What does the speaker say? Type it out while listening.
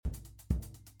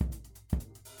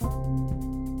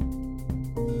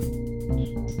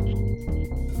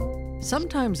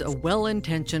Sometimes a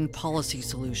well-intentioned policy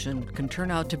solution can turn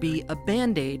out to be a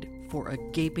Band-Aid for a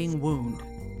gaping wound.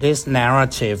 This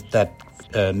narrative that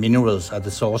minerals are the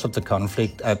source of the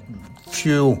conflict,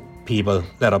 few people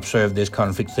that observe this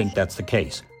conflict think that's the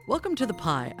case. Welcome to The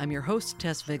Pie. I'm your host,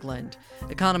 Tess Vigland.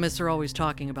 Economists are always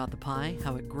talking about the pie,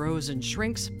 how it grows and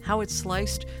shrinks, how it's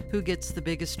sliced, who gets the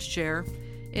biggest share.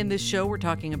 In this show, we're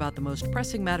talking about the most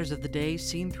pressing matters of the day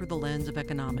seen through the lens of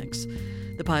economics.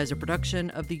 The Pie is a production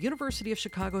of the University of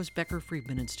Chicago's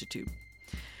Becker-Friedman Institute.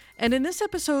 And in this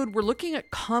episode, we're looking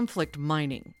at conflict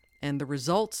mining and the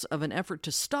results of an effort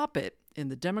to stop it in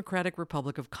the Democratic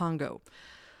Republic of Congo.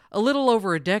 A little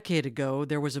over a decade ago,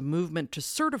 there was a movement to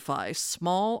certify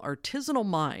small artisanal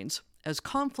mines as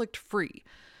conflict-free,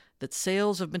 that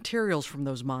sales of materials from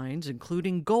those mines,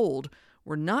 including gold,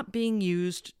 were not being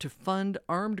used to fund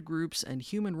armed groups and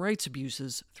human rights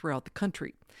abuses throughout the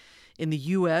country. In the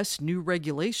U.S., new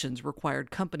regulations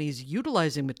required companies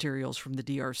utilizing materials from the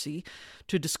DRC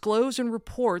to disclose and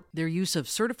report their use of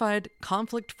certified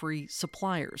conflict-free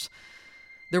suppliers.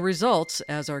 The results,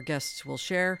 as our guests will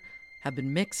share, have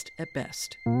been mixed at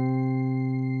best.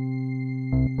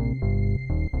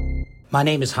 My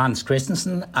name is Hans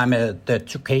Christensen. I'm the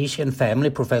Education Family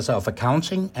Professor of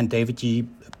Accounting and David G.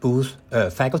 Booth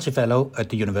Faculty Fellow at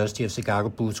the University of Chicago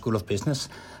Booth School of Business.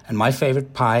 And my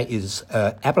favorite pie is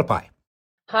apple pie.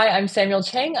 Hi, I'm Samuel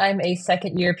Chang. I'm a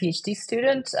second-year PhD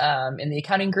student in the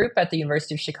accounting group at the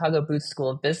University of Chicago Booth School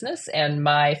of Business. And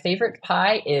my favorite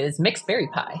pie is mixed berry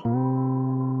pie.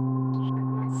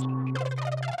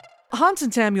 Hans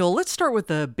and Samuel, let's start with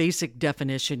the basic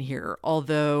definition here,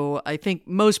 although I think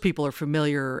most people are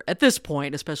familiar at this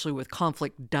point, especially with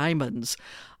conflict diamonds.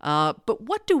 But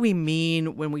what do we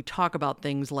mean when we talk about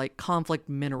things like conflict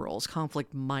minerals,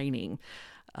 conflict mining?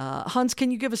 Hans, can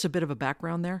you give us a bit of a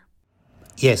background there?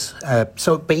 Yes.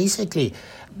 So basically,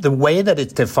 the way that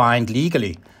it's defined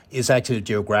legally is actually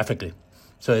geographically.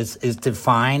 So it's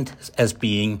defined as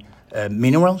being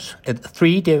minerals,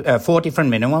 four different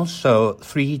minerals, so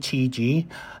 3Tg,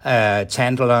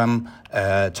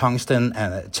 tantalum, tungsten,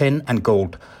 tin, and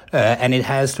gold. And it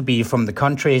has to be from the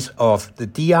countries of the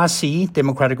DRC,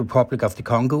 Democratic Republic of the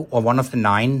Congo, or one of the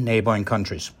 9 neighboring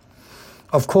countries.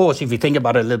 Of course, if you think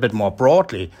about it a little bit more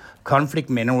broadly, conflict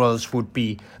minerals would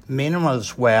be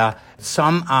minerals where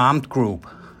some armed group,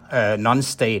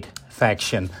 non-state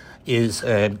faction, is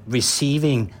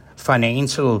receiving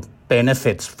financial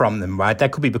benefits from them, right?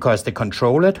 That could be because they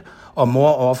control it, or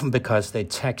more often because they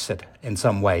tax it in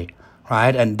some way,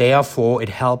 right? And therefore, it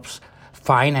helps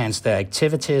finance their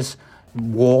activities,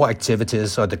 war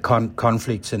activities, or the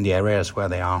conflicts in the areas where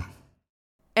they are.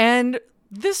 And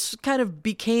this kind of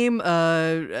became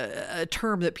a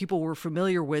term that people were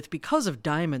familiar with because of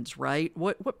diamonds, right?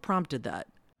 What prompted that?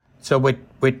 So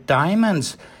with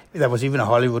diamonds, there was even a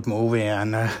Hollywood movie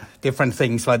and different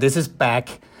things. Like this is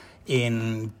back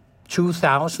in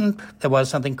 2000, there was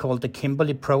something called the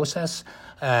Kimberley process,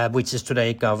 which is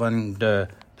today governed the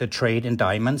trade in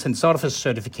diamonds and sort of a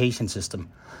certification system.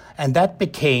 And that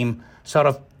became sort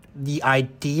of the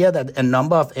idea that a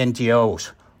number of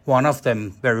NGOs, one of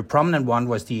them, very prominent one,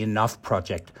 was the Enough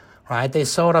Project, right? They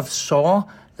sort of saw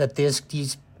that this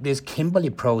Kimberley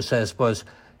process was,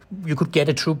 you could get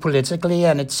it through politically,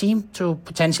 and it seemed to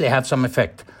potentially have some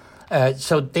effect.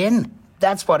 So then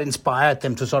that's what inspired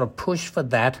them to sort of push for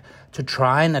that, to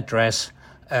try and address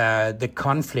the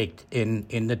conflict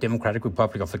in the Democratic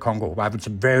Republic of the Congo, right? It's a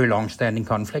very long-standing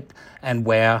conflict, and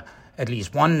where at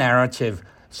least one narrative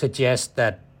suggests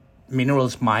that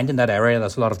minerals mined in that area,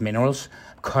 there's a lot of minerals,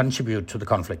 contribute to the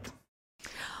conflict.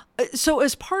 So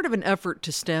as part of an effort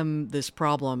to stem this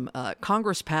problem,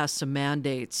 Congress passed some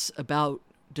mandates about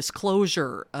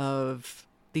disclosure of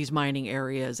these mining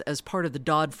areas as part of the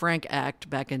Dodd-Frank Act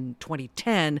back in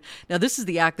 2010. Now, this is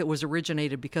the act that was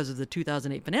originated because of the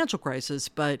 2008 financial crisis,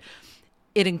 but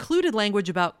it included language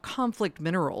about conflict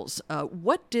minerals.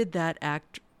 What did that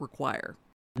act require?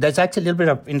 There's actually a little bit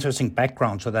of interesting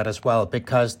background to that as well,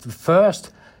 because the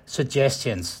first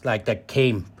suggestions like that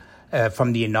came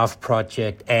from the Enough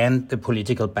Project and the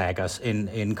political backers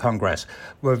in Congress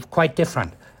were quite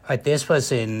different. This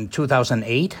was in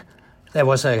 2008. There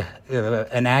was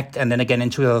an act, and then again in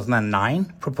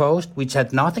 2009 proposed, which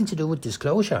had nothing to do with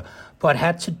disclosure, but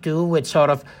had to do with sort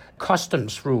of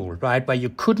customs rule, right, where you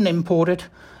couldn't import it.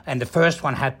 And the first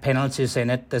one had penalties in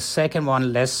it. The second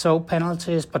one, less so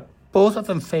penalties, but both of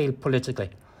them failed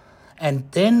politically.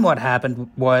 And then what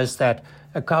happened was that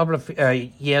a couple of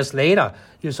years later,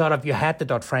 you had the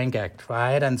Dodd-Frank Act,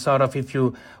 right? And sort of if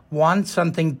you want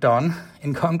something done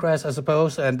in Congress, I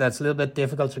suppose, and that's a little bit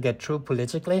difficult to get through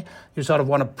politically, you sort of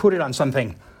want to put it on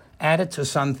something. added to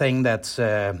something that's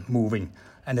moving.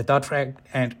 And the Dodd-Frank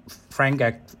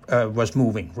Act was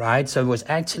moving, right? So it was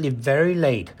actually very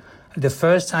late. The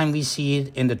first time we see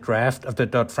it in the draft of the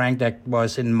Dodd-Frank Act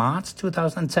was in March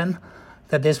 2010,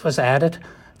 that this was added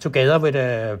together with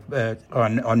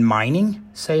on mining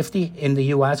safety in the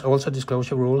U.S., also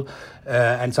disclosure rule,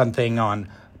 and something on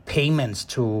payments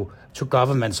to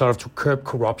government, sort of to curb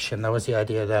corruption. That was the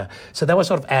idea there. So that was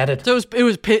sort of added. So it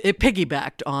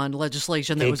piggybacked on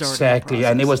legislation that was already in the Exactly,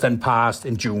 and it was then passed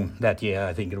in June that year,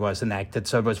 I think it was enacted.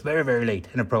 So it was very, very late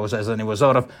in the process, and it was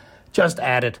sort of just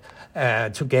added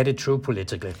to get it through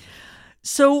politically.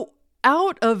 So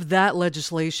out of that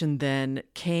legislation then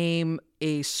came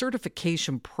a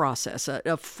certification process,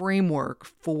 a framework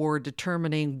for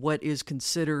determining what is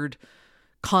considered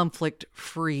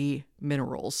conflict-free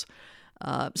minerals.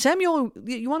 Samuel,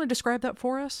 you want to describe that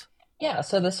for us? Yeah,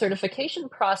 so the certification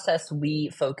process we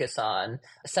focus on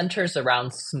centers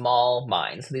around small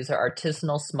mines. These are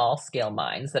artisanal small-scale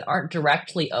mines that aren't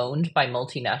directly owned by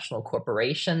multinational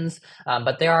corporations,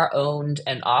 but they are owned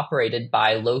and operated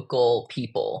by local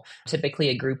people, typically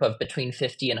a group of between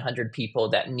 50 and 100 people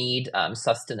that need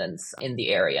sustenance in the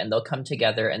area. And they'll come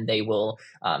together and they will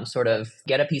sort of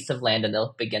get a piece of land and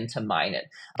they'll begin to mine it.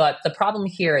 But the problem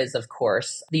here is, of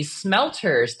course, these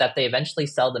smelters that they eventually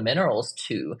sell the minerals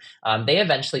to,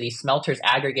 these smelters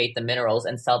aggregate the minerals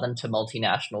and sell them to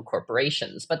multinational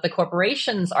corporations. But the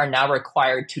corporations are now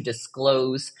required to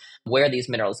disclose where these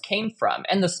minerals came from.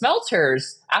 And the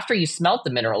smelters, after you smelt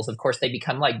the minerals, of course, they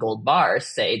become like gold bars,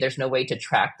 say there's no way to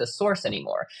track the source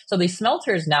anymore. So these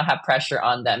smelters now have pressure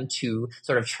on them to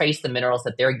sort of trace the minerals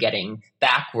that they're getting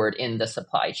backward in the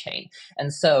supply chain.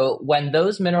 And so when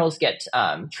those minerals get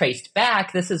traced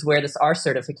back, this is where our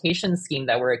certification scheme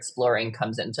that we're exploring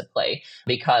comes into play,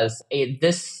 because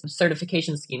this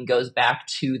certification scheme goes back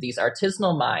to these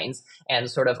artisanal mines and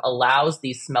sort of allows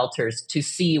these smelters to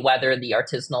see whether the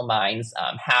artisanal mines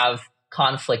have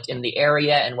conflict in the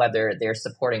area and whether they're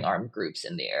supporting armed groups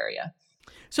in the area.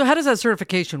 So how does that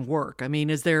certification work? I mean,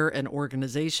 is there an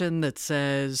organization that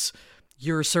says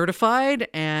you're certified,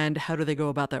 and how do they go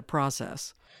about that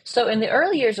process? So in the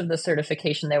early years of the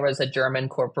certification, there was a German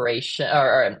corporation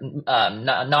or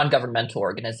non-governmental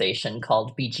organization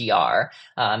called BGR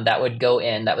that would go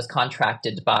in, that was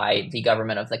contracted by the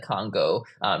government of the Congo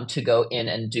to go in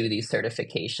and do these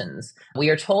certifications.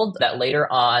 We are told that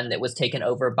later on it was taken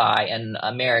over by an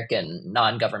American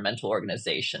non-governmental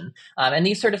organization. And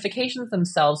these certifications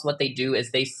themselves, what they do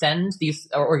is these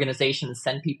organizations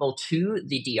send people to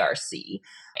the DRC,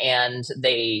 and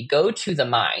they go to the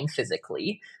mine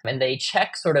physically, and they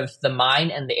check sort of the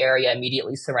mine and the area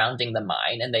immediately surrounding the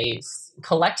mine, and they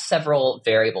collect several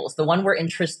variables. The one we're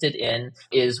interested in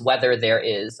is whether there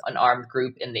is an armed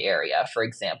group in the area, for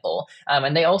example.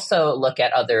 And they also look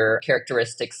at other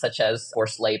characteristics such as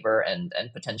forced labor and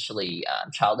potentially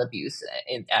child abuse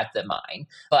at the mine.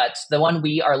 But the one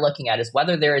we are looking at is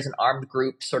whether there is an armed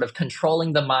group sort of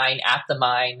controlling the mine at the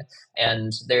mine,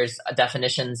 and there's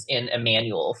definitions in a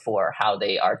manual for how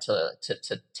they are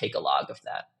to take a log of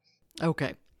that.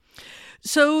 Okay.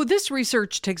 So this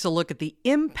research takes a look at the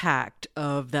impact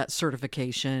of that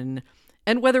certification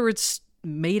and whether it's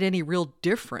made any real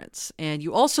difference. And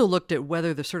you also looked at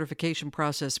whether the certification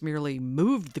process merely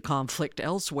moved the conflict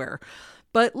elsewhere.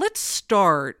 But let's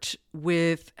start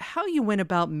with how you went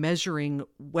about measuring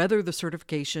whether the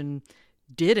certification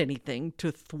did anything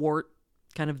to thwart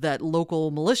kind of that local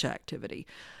militia activity.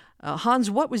 Hans,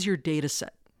 what was your data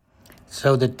set?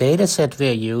 So the data set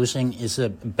we're using is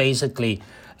basically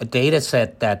a data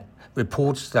set that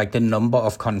reports like the number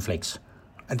of conflicts,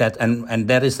 and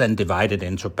that is then divided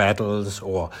into battles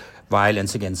or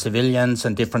violence against civilians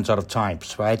and different sort of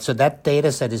types, right? So that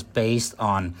data set is based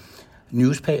on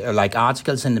newspaper, like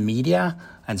articles in the media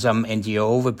and some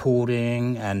NGO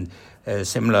reporting and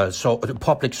similar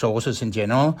public sources in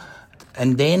general.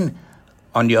 And then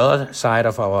on the other side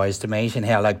of our estimation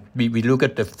here, like we look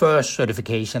at the first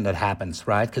certification that happens,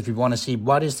 right? Because we want to see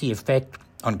what is the effect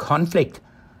on conflict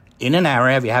in an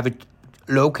area. We have it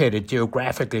located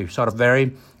geographically, sort of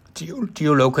very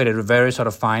geolocated at a very sort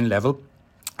of fine level.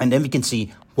 And then we can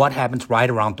see what happens right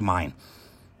around the mine,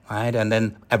 right? And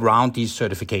then around these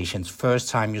certifications, first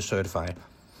time you certify it.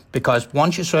 Because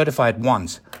once you certify it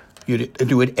once, you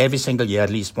do it every single year, at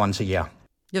least once a year.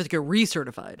 You have to get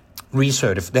recertified.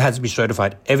 They have to be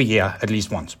certified every year, at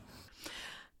least once.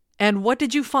 And what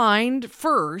did you find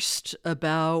first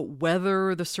about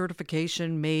whether the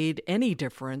certification made any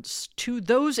difference to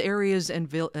those areas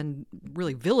and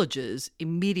really villages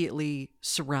immediately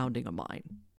surrounding a mine?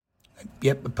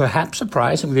 Yeah, perhaps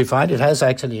surprisingly, we find it has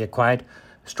actually a quite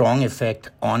strong effect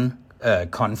on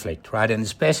conflict, right? And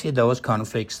especially those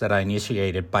conflicts that are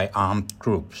initiated by armed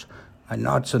groups. And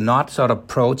not sort of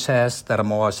protests that are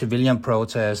more civilian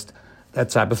protests, that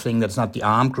type of thing. That's not the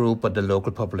armed group, but the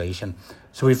local population.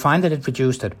 So we find that it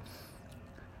reduced it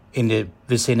in the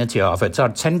vicinity of it. So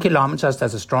 10 kilometers,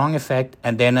 there's a strong effect.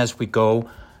 And then as we go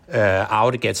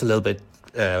out, it gets a little bit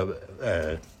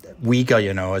weaker,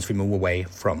 as we move away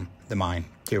from the mine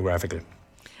geographically.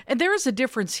 And there is a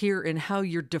difference here in how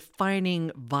you're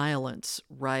defining violence,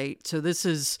 right? So this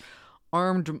is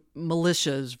armed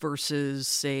militias versus,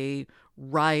 say,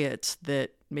 riots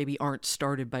that maybe aren't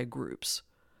started by groups.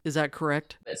 Is that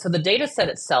correct? So the data set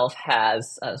itself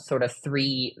has sort of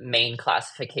three main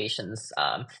classifications.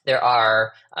 There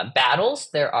are battles,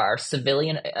 there are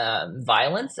civilian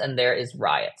violence, and there is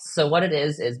riots. So what it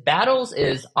is battles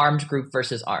is armed group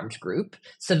versus armed group.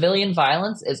 Civilian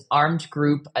violence is armed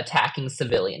group attacking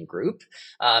civilian group.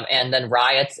 And then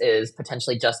riots is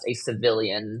potentially just a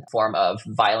civilian form of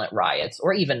violent riots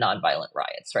or even nonviolent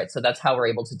riots, right? So that's how we're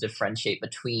able to differentiate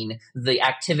between the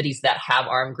activities that have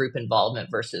armed group involvement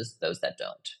versus those that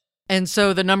don't. And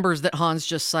so the numbers that Hans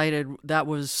just cited, that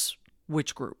was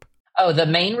which group? Oh, the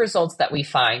main results that we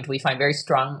find very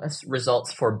strong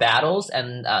results for battles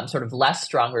and sort of less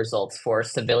strong results for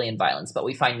civilian violence, but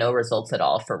we find no results at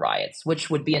all for riots, which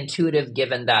would be intuitive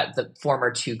given that the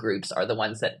former two groups are the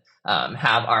ones that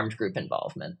have armed group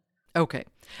involvement. Okay.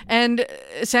 And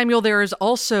Samuel, there is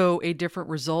also a different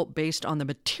result based on the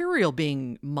material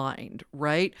being mined,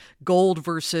 right? Gold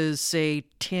versus, say,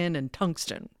 tin and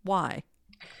tungsten. Why?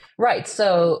 Right.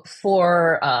 So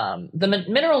for the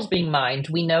minerals being mined,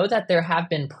 we know that there have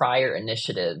been prior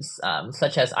initiatives,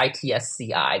 such as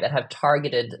ITSCI, that have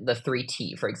targeted the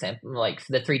 3T, for example, like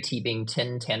the 3T being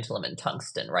tin, tantalum, and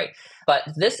tungsten, right? But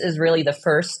this is really the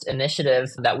first initiative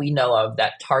that we know of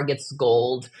that targets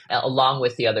gold along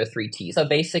with the other 3T. So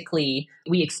basically,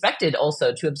 we expected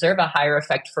also to observe a higher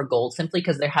effect for gold simply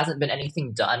because there hasn't been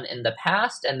anything done in the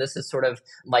past. And this is sort of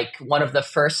like one of the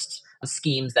first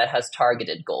schemes that has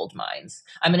targeted gold mines.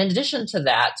 In addition to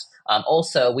that,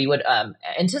 also we would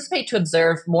anticipate to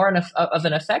observe more of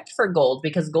an effect for gold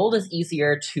because gold is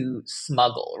easier to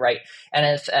smuggle, right?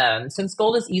 And if since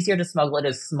gold is easier to smuggle, it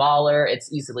is smaller,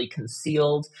 it's easily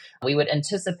concealed. We would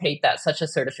anticipate that such a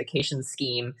certification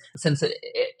scheme, since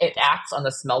it acts on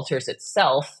the smelters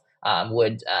itself,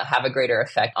 would have a greater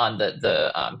effect on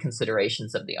the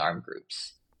considerations of the armed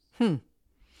groups.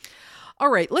 All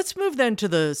right, let's move then to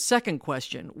the second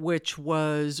question, which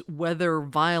was whether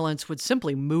violence would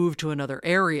simply move to another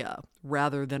area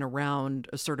rather than around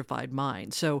a certified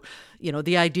mine. So,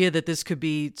 the idea that this could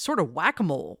be sort of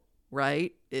whack-a-mole,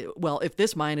 right? If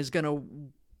this mine is going to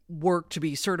work to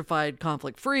be certified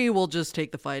conflict-free, we'll just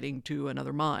take the fighting to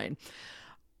another mine.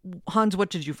 Hans,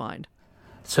 what did you find?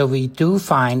 So we do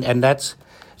find, and that's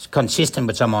consistent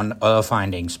with some other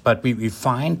findings, but we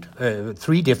find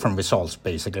three different results,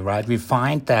 basically, right? We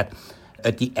find that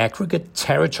at the aggregate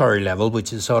territory level,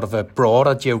 which is sort of a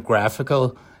broader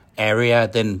geographical area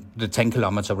than the 10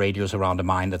 kilometer radius around the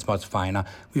mine, that's much finer,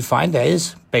 we find there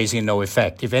is basically no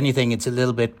effect. If anything, it's a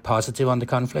little bit positive on the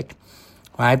conflict,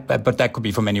 right? But that could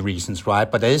be for many reasons, right?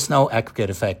 But there is no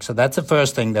aggregate effect. So that's the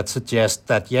first thing that suggests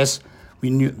that, yes, we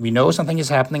know something is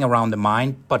happening around the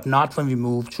mine, but not when we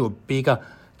move to a bigger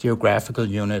geographical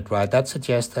unit, right? That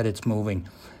suggests that it's moving.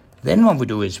 Then what we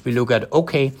do is we look at,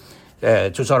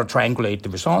 to sort of triangulate the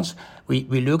results, we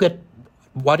look at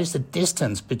what is the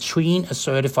distance between a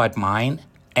certified mine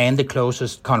and the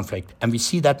closest conflict, and we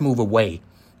see that move away,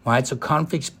 right? So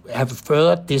conflicts have a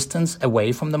further distance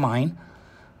away from the mine,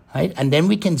 right? And then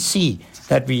we can see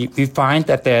that we find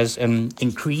that there's an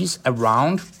increase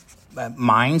around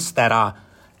mines that are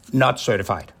not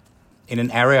certified in an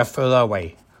area further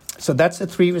away. So that's the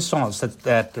three results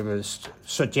that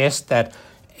suggest that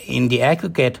in the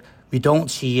aggregate, we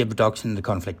don't see a reduction in the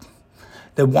conflict.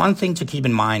 The one thing to keep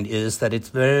in mind is that it's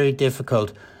very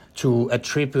difficult to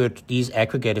attribute these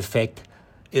aggregate effects,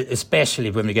 especially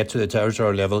when we get to the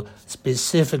territorial level,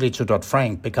 specifically to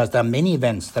Dodd-Frank, because there are many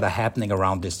events that are happening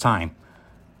around this time.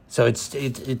 So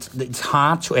it's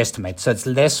hard to estimate. So it's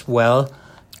less well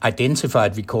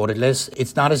identified, we call it less.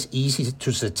 It's not as easy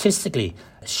to statistically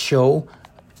show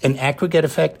an aggregate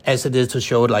effect as it is to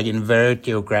show it like in a very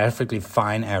geographically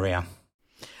fine area.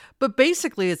 But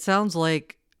basically, it sounds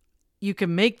like you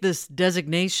can make this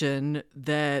designation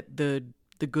that the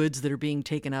goods that are being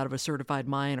taken out of a certified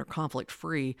mine are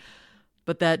conflict-free,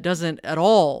 but that doesn't at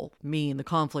all mean the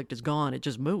conflict is gone. It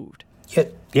just moved. Yeah,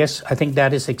 yes, I think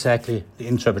that is exactly the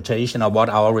interpretation of what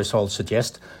our results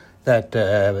suggest, that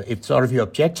if sort of your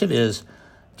objective is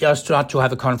just not to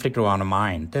have a conflict around a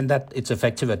mine, then that it's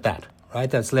effective at that, right?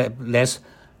 There's less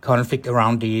conflict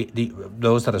around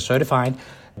those that are certified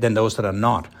than those that are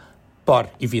not.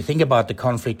 But if you think about the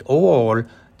conflict overall,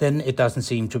 then it doesn't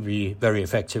seem to be very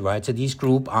effective, right? So these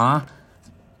groups are,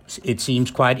 it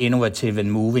seems, quite innovative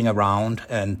in moving around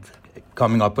and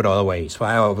coming up with other ways,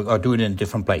 right? Or do it in a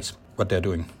different place, what they're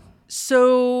doing.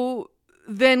 So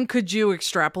then could you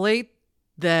extrapolate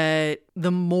that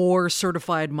the more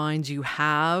certified mines you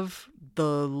have,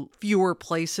 the fewer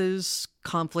places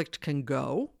conflict can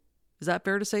go? Is that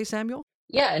fair to say, Samuel?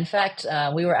 Yeah, in fact,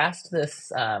 we were asked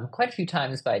this quite a few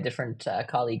times by different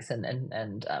colleagues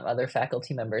and other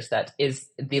faculty members, that is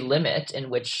the limit in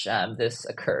which this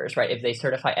occurs, right? If they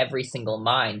certify every single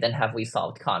mine, then have we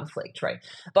solved conflict, right?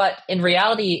 But in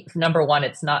reality, number one,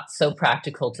 it's not so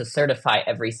practical to certify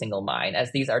every single mine,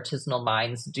 as these artisanal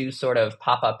mines do sort of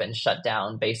pop up and shut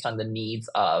down based on the needs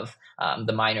of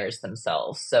the miners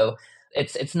themselves. So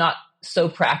it's not so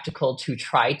practical to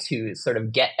try to sort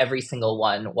of get every single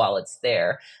one while it's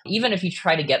there. Even if you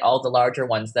try to get all the larger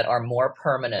ones that are more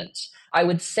permanent, I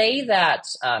would say that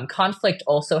conflict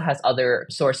also has other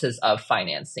sources of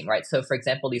financing, right? So, for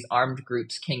example, these armed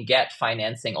groups can get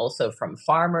financing also from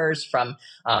farmers, from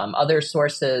other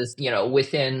sources,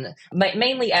 within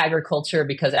mainly agriculture,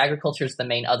 because agriculture is the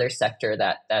main other sector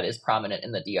that is prominent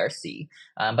in the DRC.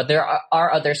 But there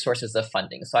are other sources of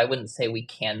funding. So I wouldn't say we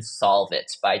can solve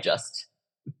it by just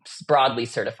broadly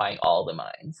certifying all the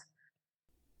mines.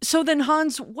 So then,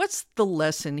 Hans, what's the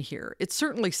lesson here? It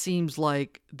certainly seems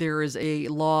like there is a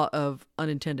law of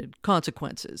unintended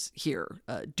consequences here.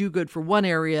 Do good for one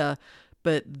area,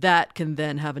 but that can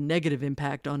then have a negative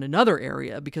impact on another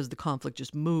area because the conflict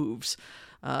just moves,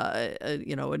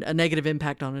 a negative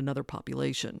impact on another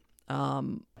population.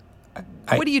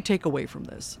 What do you take away from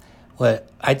this? Well,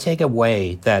 I take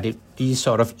away that these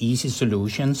sort of easy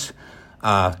solutions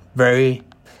are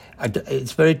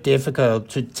it's very difficult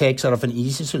to take sort of an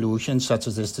easy solution such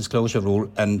as this disclosure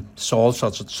rule and solve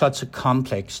such a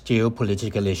complex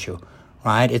geopolitical issue,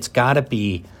 right? It's got to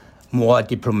be more a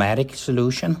diplomatic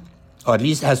solution, or at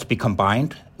least it has to be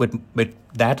combined with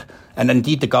that. And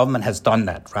indeed, the government has done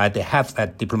that, right? They have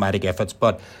had diplomatic efforts,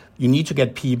 but you need to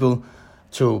get people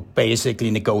to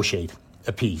basically negotiate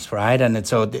a peace, right? And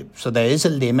so there is a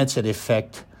limited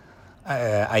effect,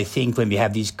 I think, when we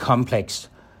have these complex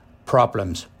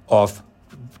problems of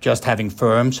just having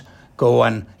firms go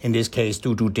and, in this case,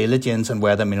 do due diligence and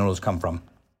where the minerals come from.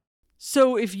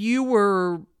 So if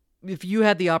you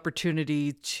had the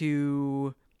opportunity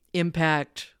to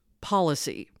impact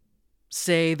policy,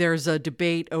 say there's a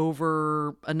debate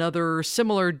over another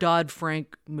similar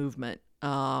Dodd-Frank movement,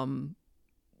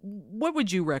 what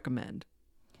would you recommend?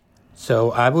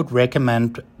 So I would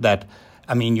recommend that,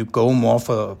 you go more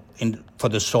for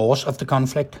the source of the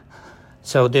conflict.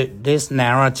 So this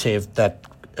narrative that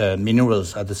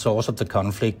minerals are the source of the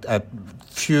conflict,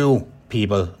 few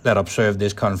people that observe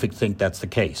this conflict think that's the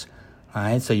case,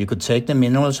 right? So you could take the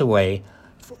minerals away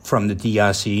from the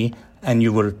DRC and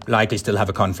you will likely still have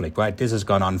a conflict, right? This has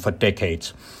gone on for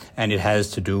decades, and it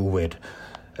has to do with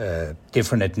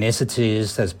different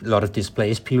ethnicities. There's a lot of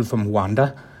displaced people from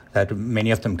Rwanda, that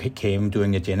many of them came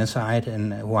during the genocide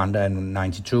in Rwanda in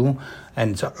 '92,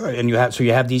 and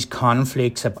you have these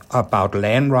conflicts about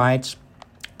land rights,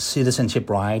 citizenship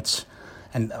rights,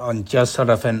 and on just sort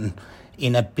of an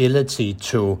inability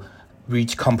to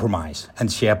reach compromise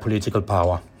and share political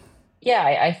power. Yeah,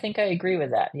 I think I agree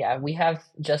with that. Yeah, we have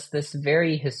just this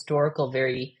very historical,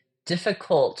 very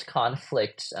difficult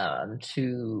conflict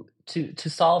to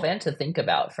solve and to think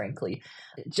about, frankly.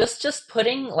 Just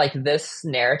putting like this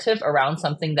narrative around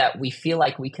something that we feel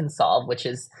like we can solve, which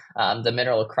is the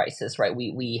mineral crisis, right?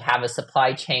 We have a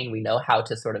supply chain, we know how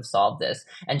to sort of solve this.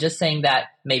 And just saying that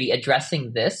maybe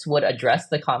addressing this would address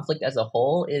the conflict as a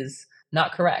whole is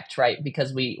not correct, right?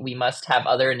 Because we must have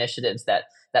other initiatives that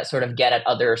sort of get at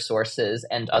other sources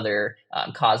and other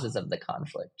causes of the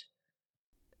conflict.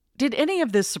 Did any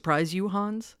of this surprise you,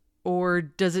 Hans? Or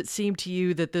does it seem to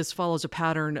you that this follows a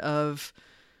pattern of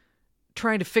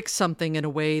trying to fix something in a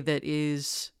way that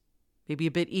is maybe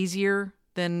a bit easier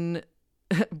than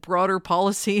broader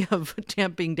policy of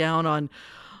tamping down on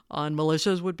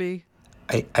militias would be?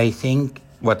 I think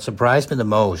what surprised me the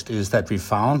most is that we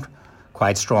found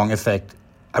quite strong effect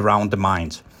around the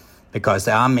mines, because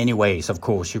there are many ways, of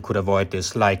course, you could avoid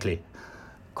this likely.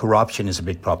 Corruption is a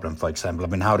big problem, for example.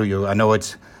 How do you, I know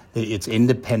it's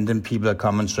independent people that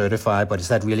come and certify, but is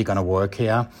that really going to work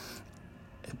here?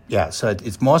 Yeah, so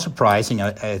it's more surprising,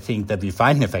 I think, that we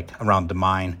find an effect around the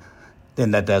mine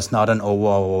than that there's not an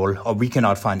overall, or we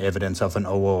cannot find evidence of an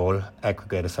overall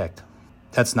aggregate effect.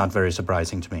 That's not very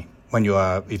surprising to me.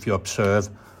 If you observe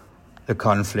the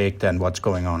conflict and what's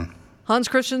going on. Hans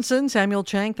Christensen, Samuel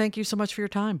Chang, thank you so much for your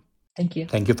time. Thank you.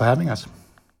 Thank you for having us.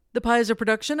 The Pie is a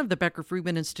production of the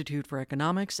Becker-Friedman Institute for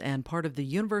Economics and part of the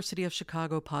University of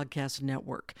Chicago Podcast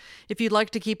Network. If you'd like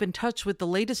to keep in touch with the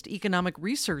latest economic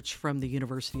research from the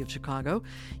University of Chicago,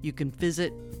 you can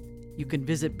visit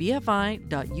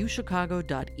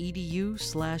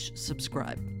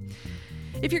bfi.uchicago.edu/subscribe.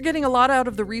 If you're getting a lot out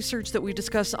of the research that we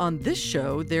discuss on this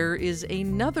show, there is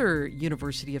another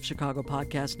University of Chicago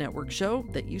Podcast Network show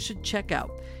that you should check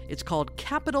out. It's called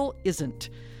Capital Isn't.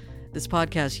 This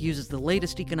podcast uses the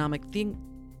latest economic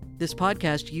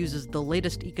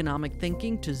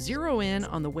thinking to zero in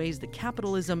on the ways that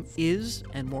capitalism is,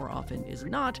 and more often is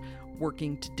not,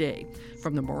 working today.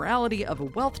 From the morality of a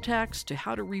wealth tax to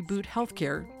how to reboot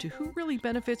healthcare to who really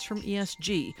benefits from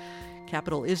ESG.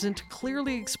 Capital Isn't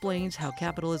clearly explains how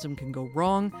capitalism can go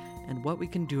wrong and what we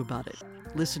can do about it.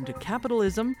 Listen to Capital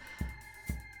Isn't,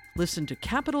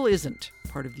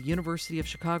 part of the University of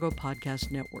Chicago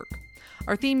Podcast Network.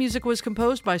 Our theme music was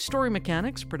composed by Story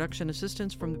Mechanics, production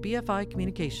assistance from the BFI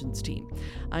Communications team.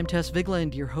 I'm Tess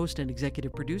Vigland, your host and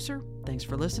executive producer. Thanks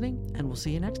for listening, and we'll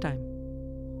see you next time.